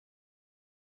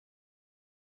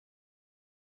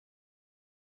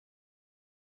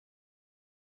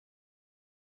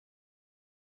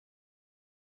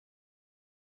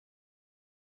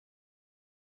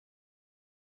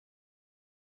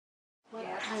What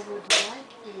Yes. I would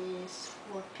like is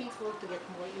for people to get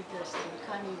more interested in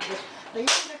Kanye. The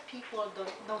younger people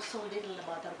don't know so little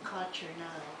about our culture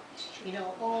now. You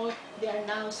know, all they are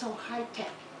now so high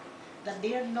tech that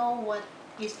they don't know what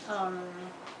is our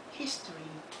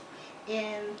history.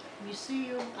 And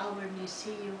our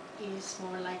museum is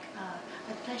more like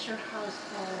a treasure house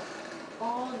of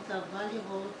all the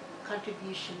valuable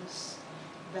contributions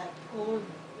that old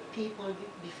people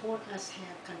before us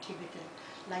have contributed,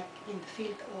 like in the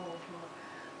field of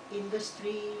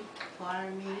industry,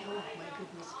 farming, oh my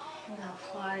goodness,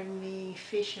 farming,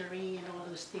 fishery, and all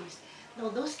those things. No,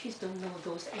 those kids don't know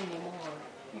those anymore.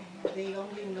 They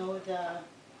only know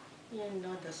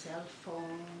the cell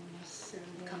phones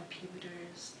and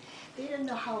computers. They don't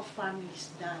know how farming is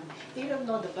done. They don't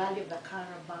know the value of the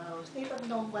carabaos. They don't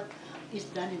know what is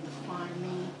done in the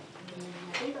farming.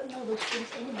 They don't know those things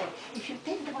anymore. If you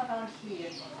take them around here,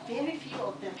 very few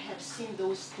of them have seen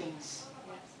those things.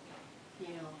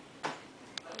 You know.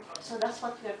 So that's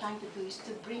what we are trying to do, is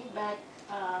to bring back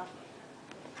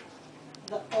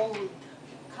the old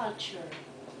culture,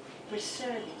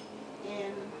 preserve it,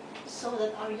 and so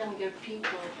that our younger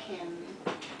people can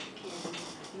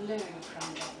learn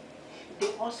from them.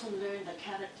 They also learn the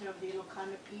character of the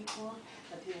Ilocano people,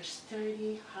 that we are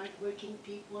sturdy, hardworking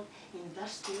people,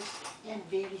 industrious, and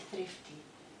very thrifty.